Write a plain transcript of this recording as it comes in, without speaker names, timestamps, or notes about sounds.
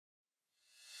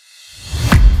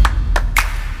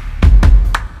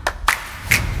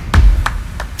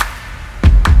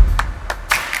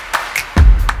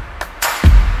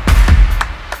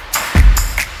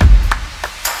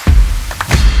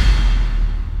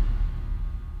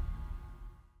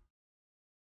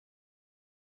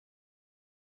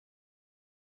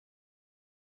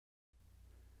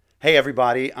Hey,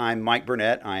 everybody. I'm Mike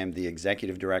Burnett. I am the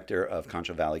Executive Director of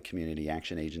Concho Valley Community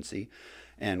Action Agency.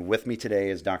 And with me today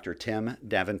is Dr. Tim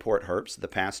Davenport Herbst, the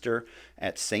pastor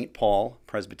at St. Paul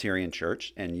Presbyterian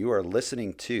Church. And you are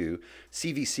listening to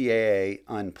CVCAA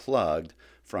Unplugged,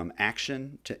 From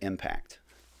Action to Impact.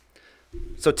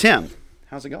 So, Tim,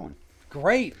 how's it going?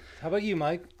 Great. How about you,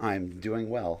 Mike? I'm doing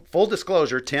well. Full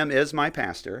disclosure, Tim is my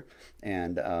pastor,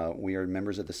 and we are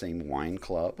members of the same wine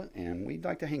club, and we'd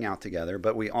like to hang out together,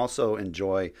 but we also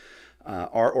enjoy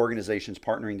our organizations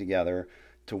partnering together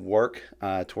to work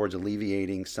towards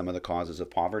alleviating some of the causes of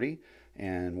poverty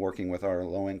and working with our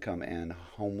low-income and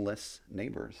homeless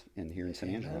neighbors here in San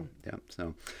Angelo. Yep.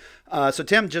 So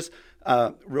Tim, just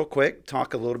real quick,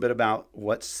 talk a little bit about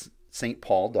what's St.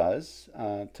 Paul does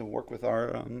to work with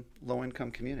our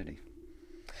low-income community.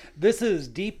 This is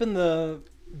deep in the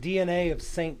DNA of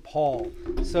St. Paul.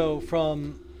 So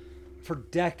for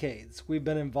decades, we've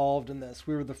been involved in this.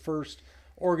 We were the first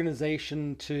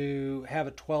organization to have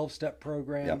a 12-step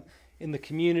program in the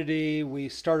community. We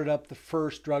started up the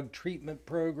first drug treatment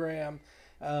program.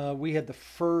 We had the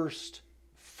first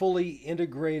fully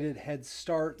integrated Head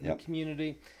Start in the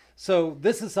community. So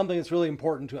this is something that's really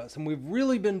important to us. And we've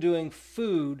really been doing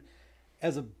food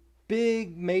as a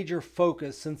big major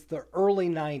focus since the early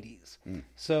 90s.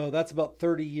 So that's about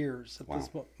 30 years at this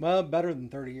point. Well, better than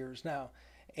 30 years now.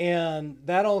 And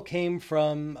that all came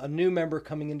from a new member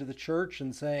coming into the church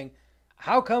and saying,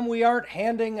 how come we aren't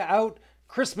handing out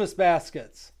Christmas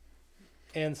baskets?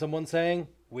 And someone saying,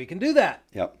 we can do that.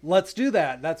 Let's do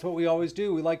that. That's what we always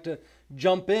do. We like to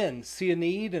jump in, see a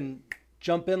need and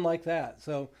jump in like that.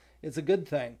 So it's a good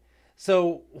thing.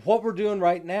 So what we're doing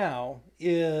right now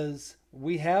is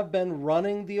we have been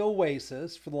running the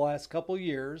Oasis for the last couple of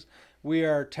years. We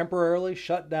are temporarily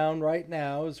shut down right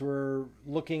now as we're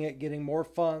looking at getting more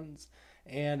funds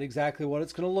and exactly what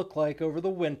it's going to look like over the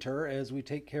winter as we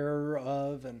take care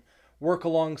of and work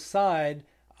alongside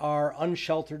our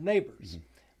unsheltered neighbors.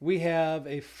 We have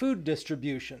a food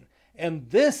distribution. And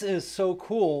this is so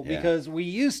cool because we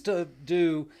used to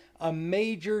do a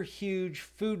major, huge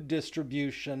food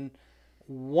distribution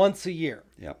once a year.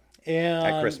 And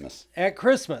At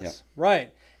Christmas,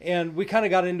 right. And we kind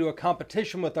of got into a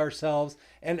competition with ourselves.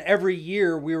 And every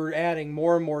year we were adding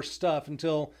more and more stuff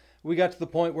until we got to the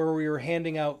point where we were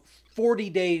handing out 40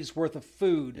 days worth of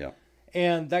food.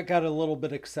 And that got a little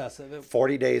bit excessive.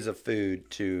 40 days of food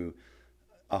to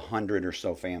 100 or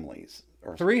so families.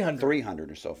 Or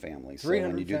 300 or so families. So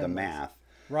when you do the math,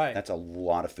 that's a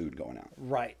lot of food going out.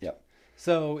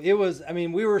 So it was,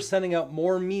 we were sending out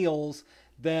more meals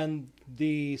than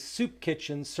the soup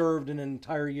kitchen served in an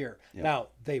entire year. Now,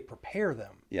 they prepare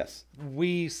them.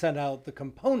 We send out the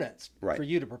components for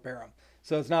you to prepare them.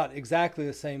 So it's not exactly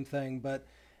the same thing. But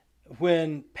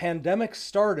when pandemic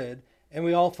started and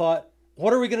we all thought,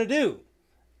 what are we going to do?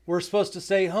 We're supposed to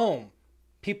stay home.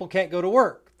 People can't go to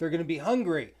work. They're going to be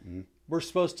hungry. We're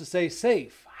supposed to stay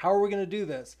safe. How are we going to do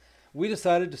this? We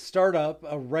decided to start up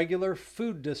a regular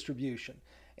food distribution.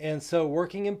 And so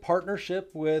working in partnership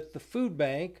with the food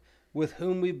bank, with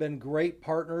whom we've been great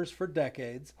partners for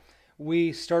decades,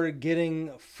 we started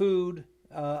getting food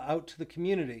out to the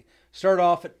community. Started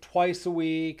off at twice a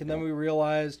week, and then we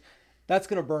realized that's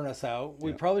going to burn us out.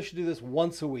 We probably should do this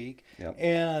once a week.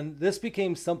 And this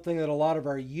became something that a lot of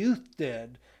our youth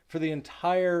did for the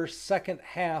entire second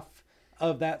half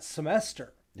of that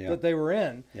semester that they were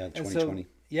in. 2020.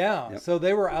 So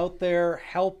they were out there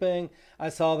helping. I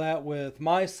saw that with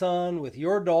my son, with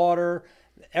your daughter,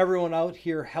 everyone out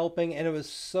here helping, and it was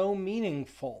so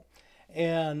meaningful.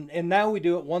 And now we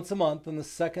do it once a month on the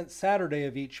second Saturday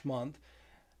of each month.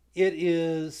 It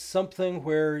is something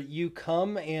where you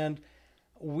come and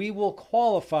we will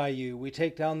qualify you. We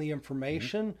take down the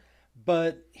information,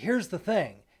 but here's the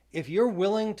thing. If you're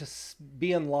willing to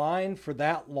be in line for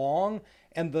that long,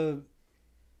 and the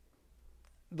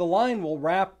line will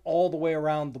wrap all the way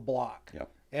around the block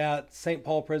at St.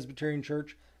 Paul Presbyterian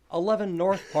Church, 11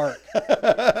 North Park,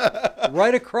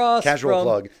 right across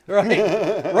plug.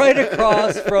 right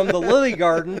across from the Lily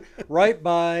Garden, right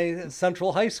by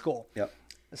Central High School.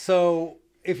 So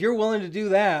if you're willing to do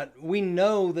that, we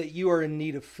know that you are in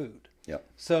need of food.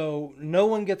 So no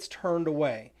one gets turned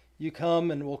away. You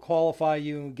come and we'll qualify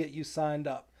you and get you signed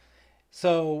up.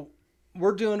 So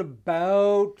we're doing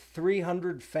about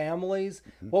 300 families.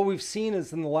 What we've seen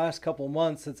is in the last couple of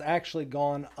months, it's actually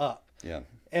gone up.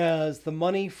 As the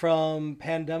money from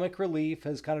pandemic relief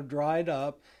has kind of dried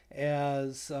up,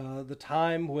 as the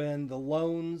time when the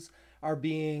loans are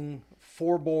being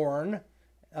forborne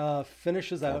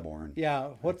finishes out. Forborn. Yeah.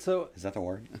 What's so? Is that the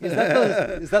word?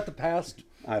 Is that the past?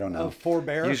 I don't know. Of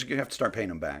forbear. You have to start paying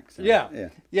them back. So,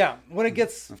 Yeah. When it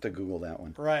gets I have to Google that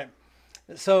one. right.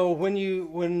 So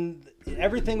when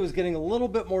everything was getting a little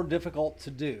bit more difficult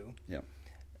to do, Yeah.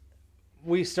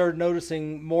 we started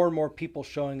noticing more and more people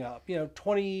showing up.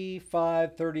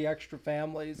 25, 30 extra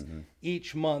families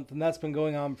each month, and that's been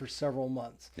going on for several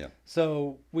months. Yeah.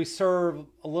 So we serve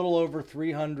a little over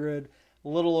 300, a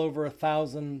little over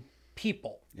 1,000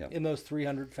 people in those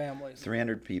 300 families.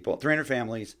 300 people, 300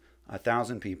 families,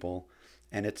 1,000 people,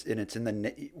 and it's in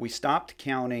the. We stopped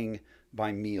counting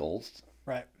by meals.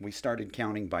 Right. We started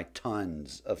counting by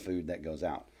tons of food that goes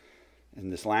out.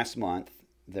 And this last month,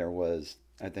 there was,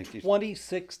 I think,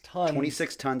 26 tons.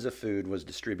 26 tons of food was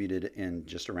distributed in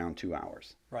just around 2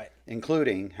 hours. Right.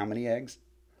 Including how many eggs?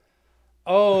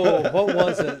 Oh, what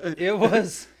was it? It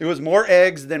was more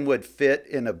eggs than would fit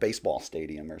in a baseball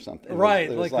stadium or something. Right.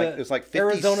 It was like 50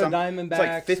 Arizona Diamondbacks. It's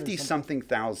like 50 something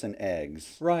thousand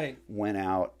eggs. Right. Went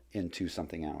out in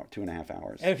 2.5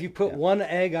 hours. And if you put one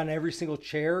egg on every single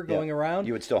chair going around,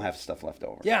 you would still have stuff left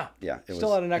over. Yeah.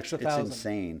 Still had an extra 1,000. It's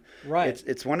insane. Right.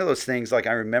 It's one of those things, like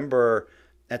I remember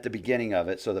at the beginning of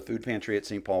it, so the food pantry at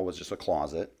St. Paul was just a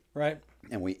closet. Right.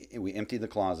 And we emptied the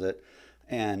closet.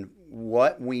 And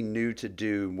what we knew to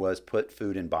do was put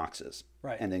food in boxes,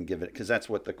 right, and then give it, because that's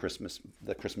what the Christmas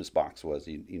box was.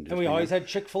 And we always had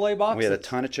Chick-fil-A boxes. We had a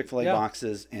ton of Chick-fil-A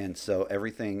boxes, and so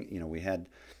everything, we had.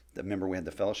 Remember, we had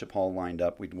the fellowship hall lined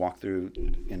up. We'd walk through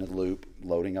in a loop,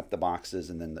 loading up the boxes,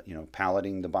 and then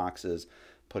palleting the boxes,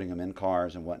 putting them in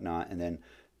cars and whatnot, and then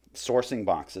sourcing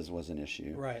boxes was an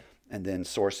issue. Right. And then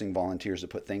sourcing volunteers to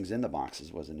put things in the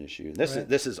boxes was an issue.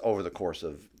 This is over the course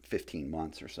of 15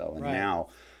 months or so. And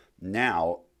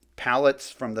now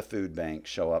pallets from the food bank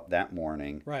show up that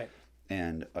morning. Right.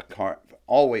 And a car,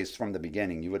 always from the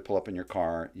beginning, you would pull up in your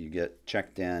car, you get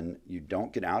checked in, you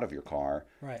don't get out of your car.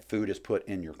 Right. Food is put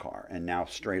in your car, and now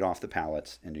straight off the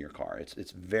pallets into your car.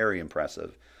 It's very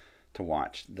impressive to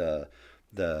watch the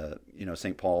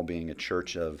St. Paul being a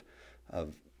church of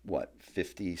what,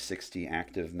 50, 60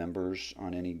 active members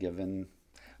on any given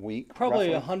week? Probably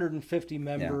roughly? 150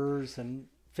 members and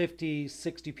 50,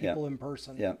 60 people in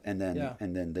person. Yeah, and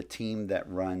then the team that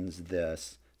runs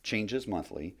this changes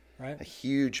monthly. Right. A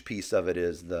huge piece of it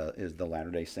is the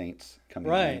Latter-day Saints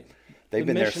coming right. in. They've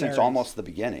been there since almost the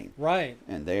beginning. Right.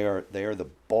 And they are the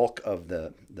bulk of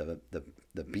the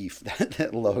beef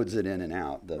that loads it in and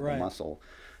out, the muscle.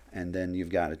 And then you've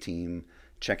got a team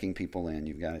checking people in.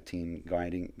 You've got a team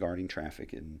guarding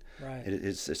traffic, and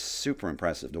it's super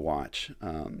impressive to watch.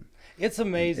 It's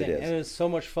amazing, and it's so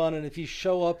much fun. And if you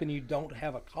show up and you don't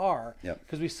have a car,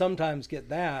 because we sometimes get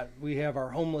that, we have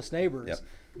our homeless neighbors. Yep.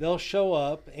 They'll show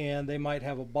up and they might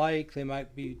have a bike. They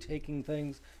might be taking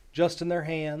things just in their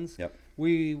hands. Yep.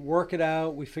 We work it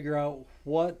out. We figure out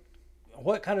what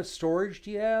kind of storage do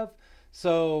you have.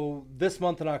 So this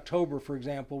month in October, for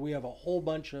example, we have a whole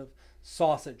bunch of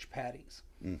sausage patties.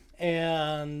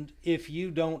 And if you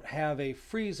don't have a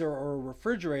freezer or a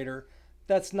refrigerator,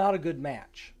 that's not a good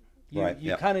match.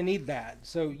 You kind of need that.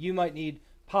 So you might need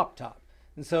Pop-Top.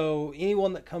 And so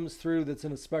anyone that comes through that's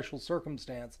in a special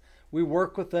circumstance, we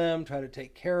work with them, try to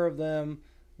take care of them,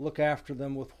 look after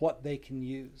them with what they can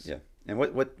use. Yeah. And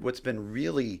what's been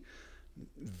really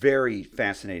very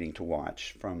fascinating to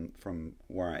watch from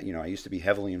where I used to be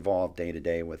heavily involved day to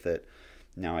day with it.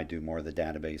 Now I do more of the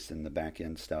database and the back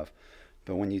end stuff.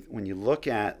 But when you look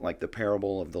at like the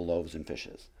parable of the loaves and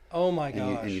fishes, oh my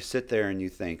gosh, and you sit there and you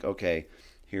think, okay,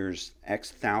 here's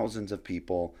X thousands of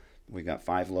people. We got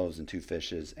 5 loaves and 2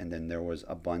 fishes, and then there was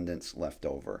abundance left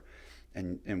over.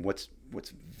 And what's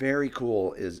very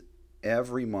cool is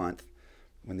every month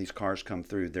when these cars come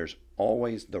through, there's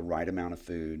always the right amount of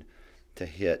food to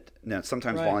hit. Now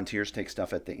sometimes volunteers take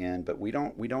stuff at the end, but we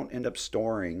don't end up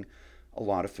storing a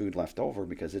lot of food left over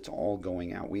because it's all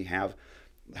going out. We have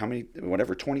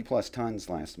 20 plus tons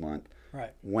last month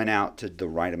went out to the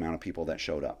right amount of people that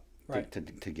showed up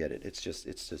to get it. It's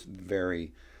just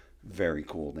very, very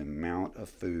cool, the amount of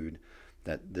food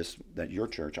that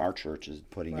our church is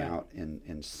putting out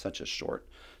in such a short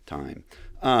time.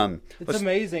 It's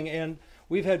amazing. And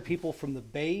we've had people from the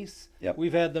base. Yep.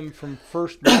 We've had them from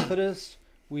First Methodist.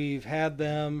 We've had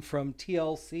them from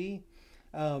TLC.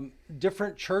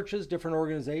 Different churches, different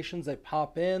organizations. They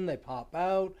pop in, they pop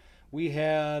out. We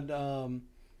had,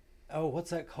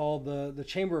 what's that called? The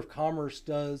Chamber of Commerce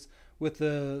does with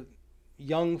the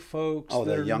young folks. Oh,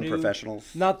 the young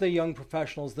professionals? Not the young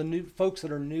professionals, the new folks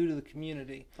that are new to the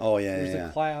community. Oh, yeah, There's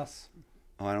a class.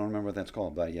 Oh, I don't remember what that's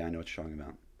called, but yeah, I know what you're talking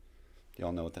about. Do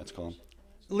y'all know what that's called?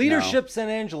 Leadership San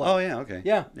Angelo. Oh, yeah, okay.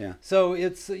 Yeah. Yeah. So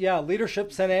it's,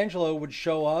 Leadership San Angelo would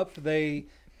show up. They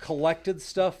collected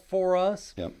stuff for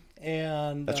us. Yep.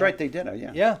 And That's right, they did.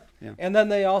 Yeah. Yeah. And then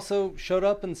they also showed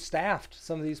up and staffed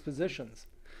some of these positions.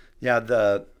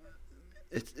 Yeah,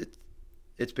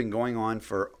 it's been going on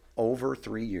for over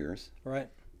 3 years. Right.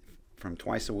 From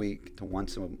twice a week to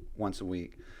once a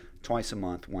week, twice a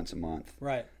month, once a month.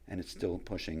 Right. And it's still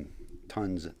pushing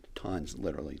tons,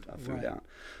 literally, of food Right.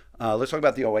 out. Let's talk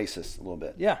about the Oasis a little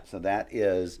bit. Yeah. So that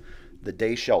is the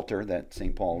day shelter that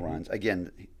St. Paul runs.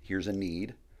 Again, here's a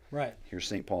need. Right. Here's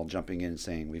St. Paul jumping in and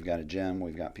saying, we've got a gym,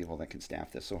 we've got people that can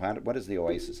staff this. So what is the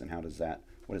Oasis, and what does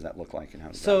that look like, and how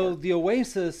does that work? The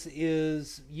Oasis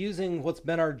is using what's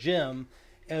been our gym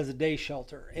as a day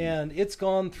shelter, and it's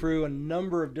gone through a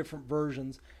number of different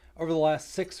versions over the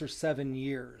last 6 or 7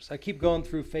 years. I keep going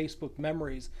through Facebook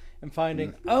memories and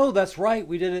finding, oh, that's right,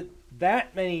 we did it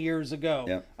that many years ago.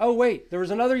 Yep. Oh, wait, there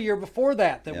was another year before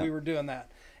that Yep. we were doing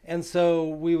that. And so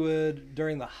we would,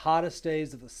 during the hottest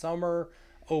days of the summer,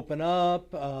 open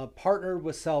up, partnered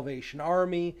with Salvation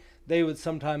Army. They would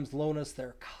sometimes loan us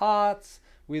their cots.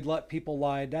 We'd let people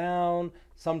lie down.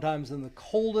 Sometimes in the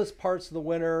coldest parts of the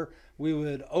winter, we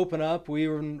would open up. We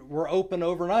were open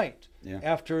overnight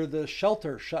after the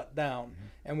shelter shut down,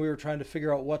 and we were trying to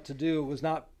figure out what to do. It was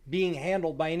not being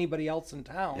handled by anybody else in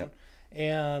town. Yep.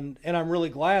 And I'm really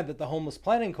glad that the Homeless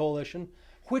Planning Coalition,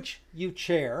 which you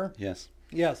chair, Yes.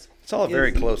 it's all a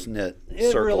very close knit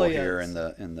circle really here is.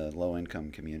 in the low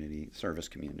income community, service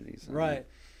communities. Right.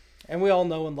 And we all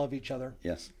know and love each other.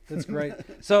 Yes. That's great.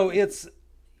 So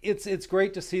it's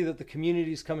great to see that the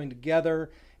community's coming together,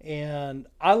 and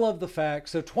I love the fact,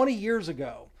 so 20 years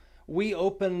ago, we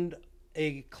opened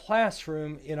a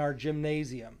classroom in our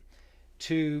gymnasium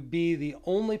to be the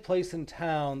only place in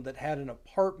town that had an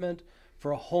apartment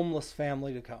for a homeless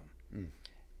family to come.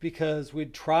 Because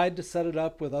we'd tried to set it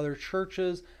up with other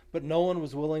churches, but no one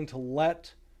was willing to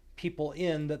let people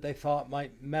in that they thought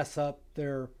might mess up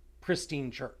their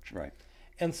pristine church. Right.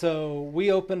 And so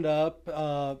we opened up,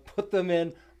 put them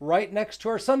in right next to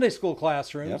our Sunday school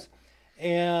classrooms. Yep.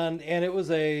 And it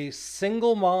was a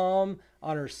single mom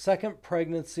on her second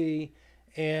pregnancy.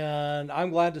 And I'm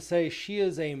glad to say she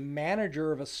is a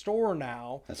manager of a store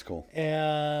now. That's cool.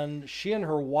 And she and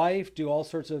her wife do all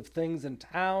sorts of things in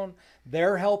town.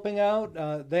 They're helping out.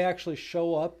 They actually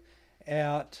show up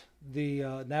at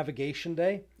the navigation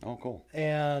day. Oh, cool.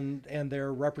 And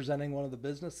they're representing one of the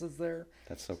businesses there.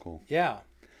 That's so cool. Yeah.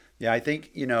 Yeah, I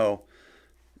think,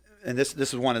 and this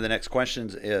is one of the next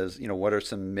questions is, what are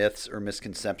some myths or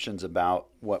misconceptions about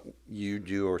what you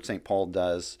do or St. Paul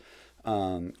does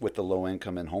with the low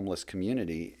income and homeless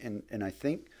community? And I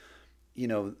think,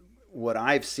 what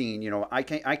I've seen, I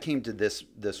came to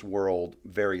this world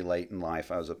very late in life.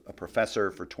 I was a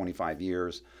professor for 25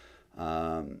 years.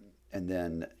 And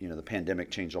then, the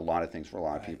pandemic changed a lot of things for a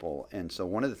lot of people. And so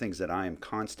one of the things that I am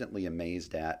constantly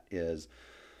amazed at is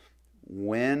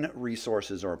when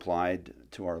resources are applied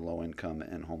to our low income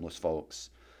and homeless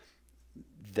folks,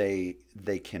 they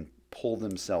can pull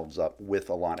themselves up with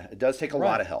it does take a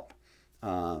lot of help.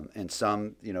 And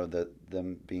some,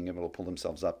 them being able to pull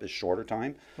themselves up is shorter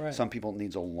time. Right. Some people it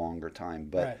needs a longer time.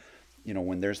 But,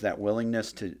 when there's that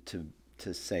willingness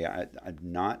to say,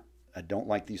 I don't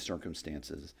like these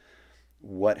circumstances,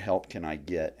 what help can I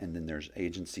get? And then there's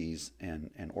agencies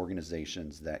and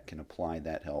organizations that can apply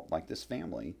that help, like this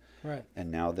family. Right. And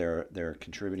now they're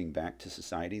contributing back to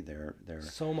society. They're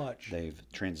so much. They've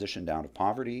transitioned out of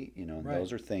poverty. And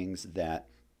those are things that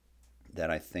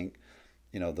I think,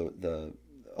 a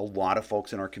lot of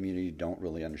folks in our community don't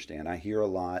really understand. I hear a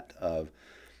lot of,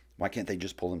 why can't they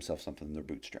just pull themselves something in their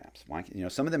bootstraps? Why,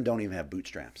 some of them don't even have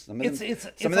bootstraps. Some of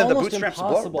them, the bootstraps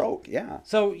broke. Yeah.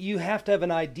 So you have to have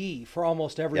an ID for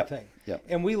almost everything. Yep.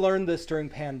 And we learned this during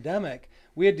pandemic.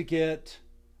 We had to get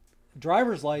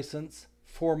driver's license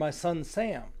for my son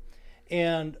Sam,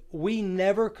 and we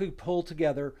never could pull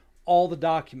together all the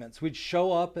documents. We'd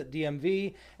show up at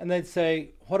DMV and they'd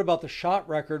say, "What about the shot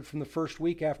record from the first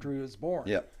week after he was born?"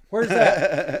 Yep. Where's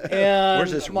that? And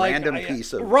where's this random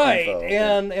piece of right? info?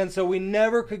 And so we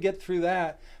never could get through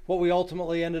that. What we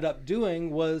ultimately ended up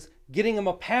doing was getting him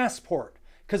a passport,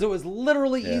 because it was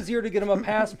literally easier to get him a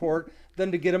passport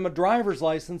than to get him a driver's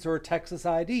license or a Texas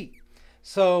ID.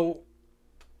 So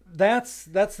that's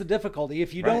the difficulty.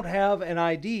 If you don't have an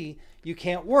ID, you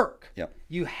can't work. Yep.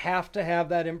 You have to have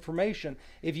that information.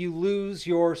 If you lose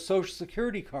your Social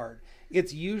Security card,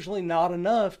 it's usually not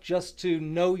enough just to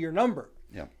know your number.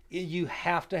 Yep. You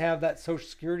have to have that Social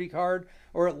Security card,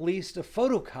 or at least a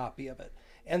photocopy of it.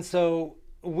 And so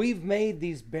we've made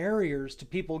these barriers to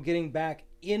people getting back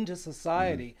into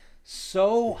society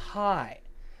so high.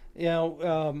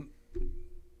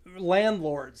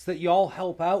 Landlords that y'all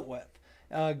help out with,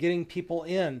 getting people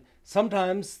in.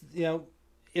 Sometimes,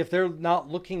 if they're not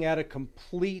looking at a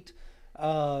complete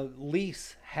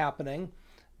lease happening,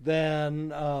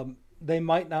 then they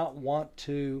might not want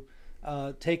to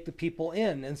take the people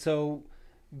in. And so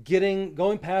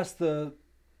going past the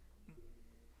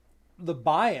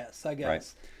bias, I guess,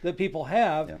 right. that people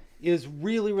have is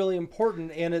really, really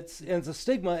important. And it's a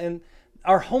stigma. And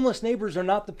our homeless neighbors are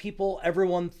not the people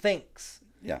everyone thinks.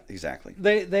 Yeah, exactly.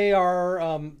 They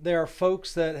are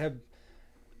folks that have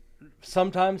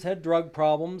sometimes had drug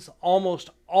problems, almost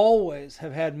always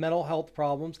have had mental health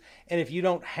problems. And if you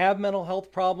don't have mental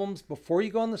health problems before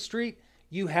you go on the street,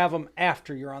 you have them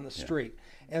after you're on the street.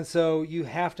 And so you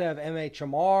have to have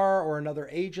MHMR or another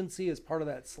agency as part of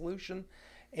that solution.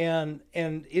 And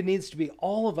it needs to be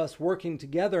all of us working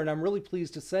together. And I'm really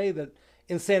pleased to say that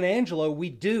in San Angelo, we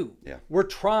do. Yeah. We're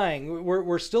trying.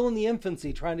 We're still in the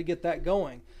infancy trying to get that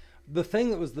going. The thing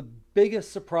that was the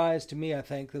biggest surprise to me, I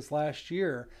think, this last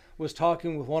year was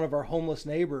talking with one of our homeless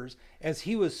neighbors as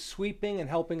he was sweeping and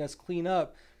helping us clean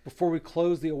up before we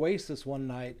closed the Oasis one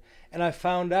night. And I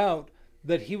found out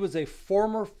that he was a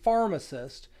former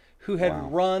pharmacist who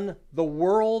had run the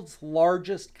world's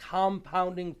largest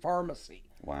compounding pharmacy.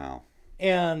 Wow.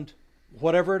 And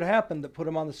whatever had happened that put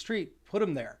him on the street, put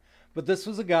him there. But this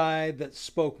was a guy that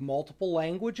spoke multiple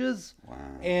languages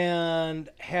and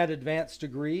had advanced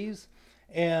degrees.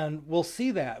 And we'll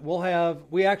see that.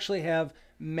 We actually have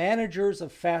managers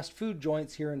of fast food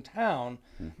joints here in town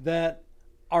that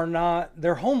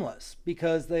they're homeless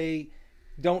because they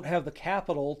don't have the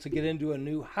capital to get into a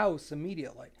new house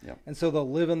immediately. Yep. And so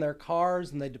they'll live in their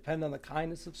cars and they depend on the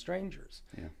kindness of strangers.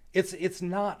 Yeah. It's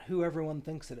not who everyone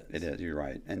thinks it is. It is, you're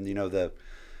right. And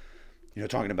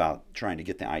talking about trying to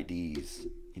get the IDs,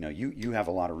 you have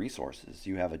a lot of resources.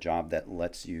 You have a job that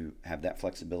lets you have that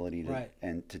flexibility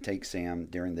to take Sam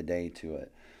during the day to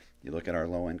it. You look at our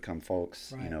low income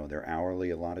folks, they're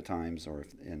hourly a lot of times, or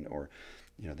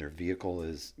their vehicle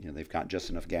is, they've got just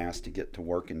enough gas to get to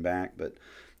work and back, but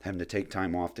having to take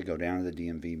time off to go down to the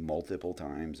DMV multiple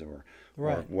times or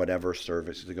whatever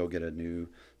service to go get a new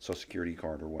Social Security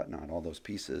card or whatnot, all those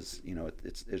pieces,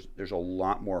 there's a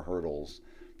lot more hurdles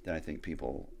than I think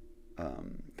people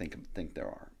think there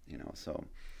are,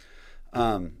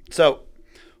 So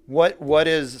what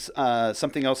is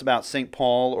something else about St.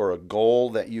 Paul, or a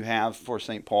goal that you have for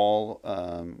St. Paul,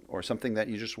 or something that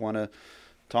you just want to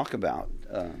talk about?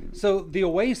 So the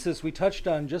Oasis we touched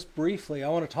on just briefly. I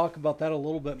want to talk about that a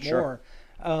little bit more.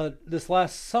 This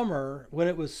last summer, when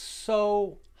it was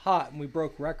so hot and we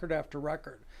broke record after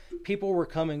record, people were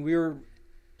coming. We were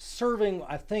serving,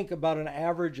 I think, about an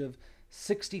average of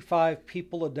 65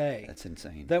 people a day. That's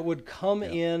insane. That would come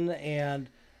in and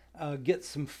get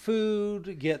some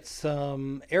food, get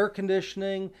some air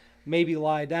conditioning, maybe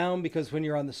lie down, because when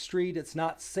you're on the street, it's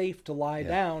not safe to lie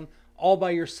down all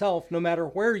by yourself, no matter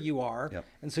where you are. Yep.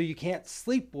 And so you can't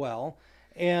sleep well.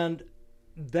 And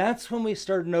that's when we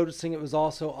started noticing it was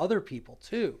also other people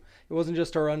too. It wasn't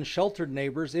just our unsheltered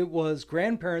neighbors. It was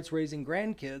grandparents raising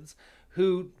grandkids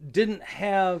who didn't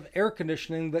have air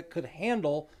conditioning that could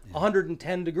handle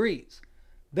 110 degrees.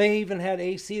 They even had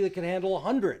AC that could handle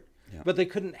 100, but they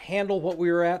couldn't handle what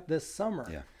we were at this summer.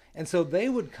 Yeah. And so they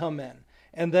would come in.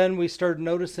 And then we started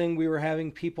noticing we were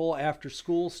having people after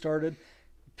school started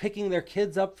picking their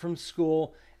kids up from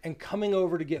school and coming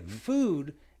over to get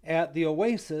food at the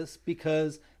Oasis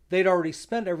because they'd already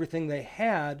spent everything they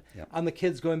had on the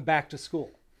kids going back to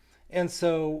school. And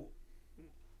so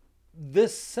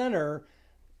this center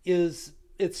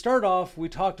it started off, we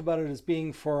talked about it as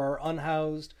being for our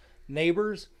unhoused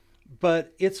neighbors,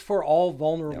 but it's for all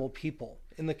vulnerable people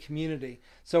in the community.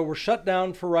 So we're shut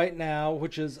down for right now,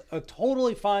 which is a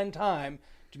totally fine time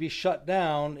to be shut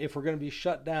down if we're going to be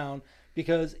shut down,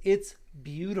 because it's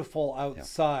beautiful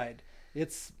outside.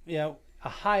 It's, a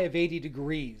high of 80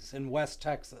 degrees in West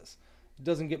Texas. It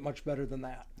doesn't get much better than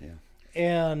that.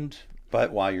 Yeah.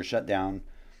 But while you're shut down,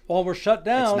 we're shut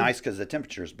down, it's nice because the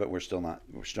temperatures, but we're still not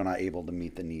able to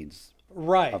meet the needs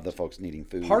of the folks needing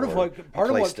food. Part of what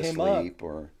came up.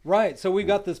 Right. So we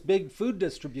got this big food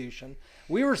distribution.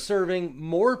 We were serving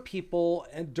more people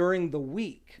during the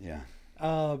week.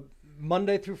 Yeah.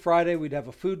 Monday through Friday, we'd have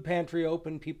a food pantry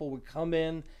open. People would come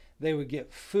in, they would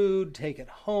get food, take it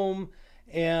home,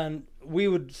 and we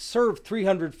would serve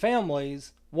 300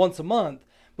 families once a month,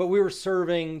 but we were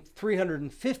serving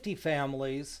 350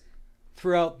 families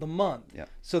throughout the month. Yep.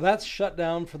 So that's shut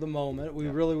down for the moment. We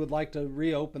really would like to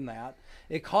reopen that.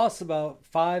 It costs about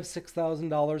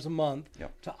 $5,000-$6,000 a month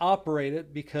to operate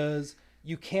it, because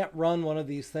you can't run one of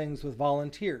these things with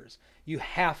volunteers. You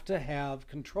have to have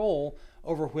control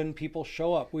over when people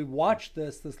show up. We watched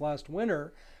this last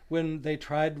winter when they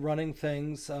tried running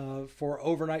things for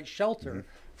overnight shelter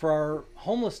for our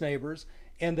homeless neighbors,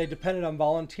 and they depended on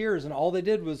volunteers, and all they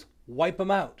did was wipe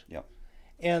them out. Yep.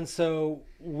 And so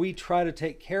we try to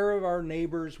take care of our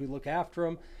neighbors. We look after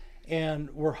them, and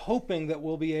we're hoping that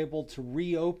we'll be able to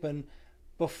reopen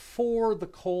before the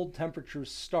cold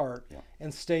temperatures start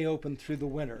and stay open through the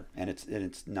winter. And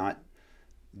it's not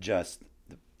just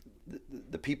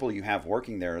the people you have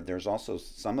working there. There's also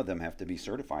some of them have to be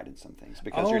certified in some things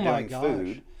because you're doing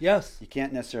food. Yes. You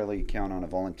can't necessarily count on a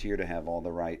volunteer to have all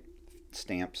the right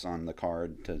stamps on the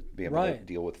card to be able to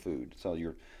deal with food. So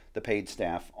the paid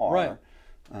staff are. Right.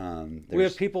 We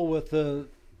have people with the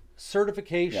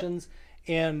certifications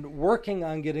and working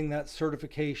on getting that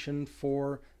certification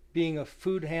for being a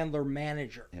food handler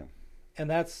manager. Yeah. And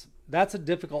that's a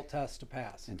difficult test to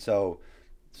pass. And so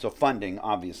funding,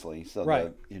 obviously.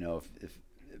 So if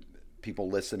people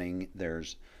listening,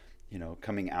 there's,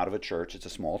 coming out of a church, it's a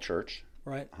small church,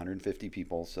 right? 150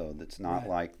 people. So it's not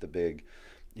like the big,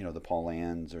 the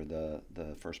Paulans or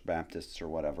the First Baptists or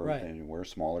whatever. Right. And we're a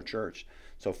smaller church.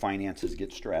 So finances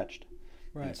get stretched.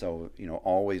 Right. And so,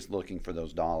 always looking for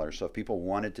those dollars. So if people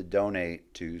wanted to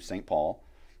donate to St. Paul,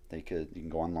 you can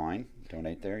go online,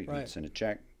 donate there. You can send a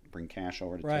check, bring cash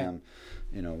over to Tim,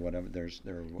 whatever.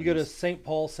 You go to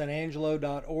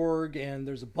stpaulsanangelo.org, and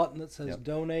there's a button that says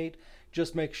donate.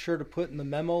 Just make sure to put in the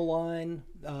memo line.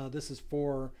 This is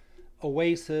for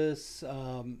Oasis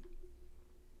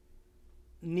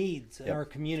needs in our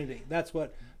community. That's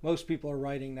what most people are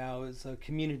writing now is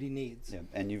community needs. Yeah.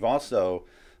 And you've also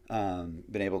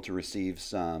been able to receive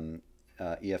some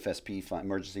EFSP fund,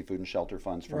 emergency food and shelter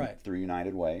funds through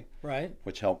United Way,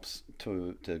 which helps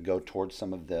to go towards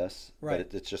some of this,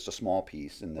 but it's just a small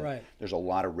piece, and there's a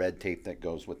lot of red tape that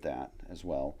goes with that as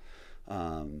well.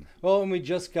 And we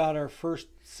just got our first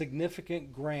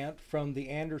significant grant from the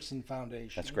Anderson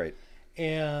Foundation. That's great.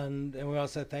 And we want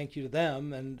to say thank you to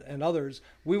them and others.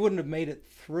 We wouldn't have made it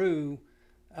through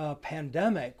a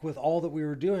pandemic with all that we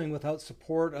were doing without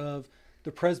support of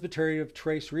the Presbyterian of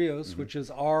Tres Rios, which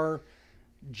is our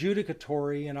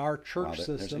judicatory in our church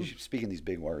system. Speaking these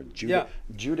big words,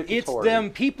 judicatory. It's them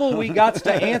people we got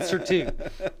to answer to.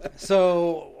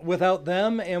 So without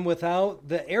them and without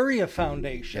the Area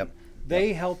Foundation,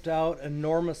 they helped out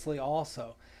enormously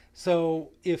also. So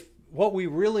if what we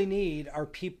really need are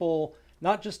people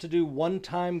not just to do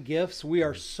one-time gifts, we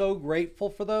are so grateful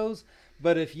for those,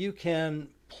 but if you can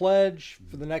pledge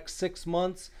for the next 6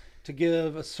 months to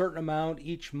give a certain amount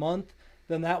each month,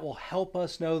 then that will help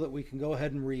us know that we can go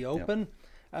ahead and reopen.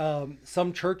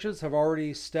 Some churches have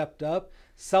already stepped up.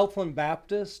 Southland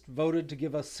Baptist voted to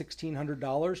give us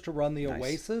 $1,600 to run the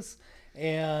Oasis.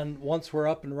 And once we're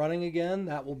up and running again,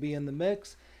 that will be in the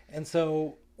mix. And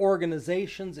so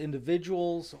organizations,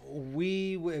 individuals,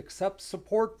 we accept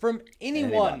support from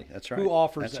anyone who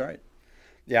offers it. That's right.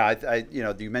 Yeah,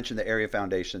 you mentioned the Area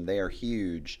Foundation. They are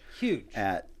huge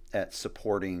at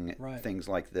supporting things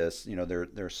like this.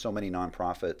 There's so many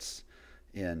nonprofits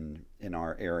in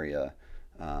our area,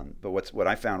 but what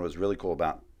I found was really cool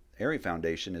about Area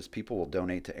Foundation is people will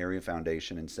donate to Area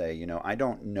Foundation and say, I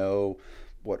don't know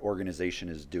what organization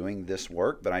is doing this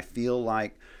work, but I feel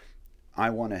like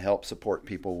I want to help support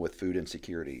people with food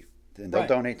insecurity. And they'll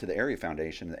donate to the Area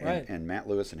Foundation, and Matt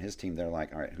Lewis and his team, they're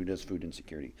like, all right, who does food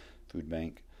insecurity? Food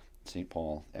Bank, St.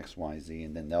 Paul, XYZ,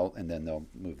 and then they'll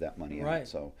move that money out.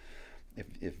 So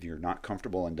if you're not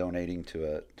comfortable in donating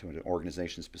to an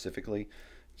organization specifically,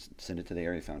 send it to the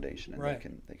Area Foundation,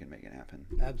 and they can make it happen.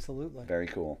 Absolutely. Very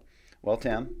cool. Well,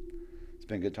 Tim, it's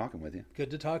been good talking with you.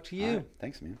 Good to talk to you. All right,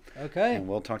 thanks, man. Okay. And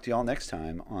we'll talk to you all next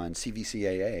time on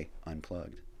CVCAA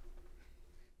Unplugged.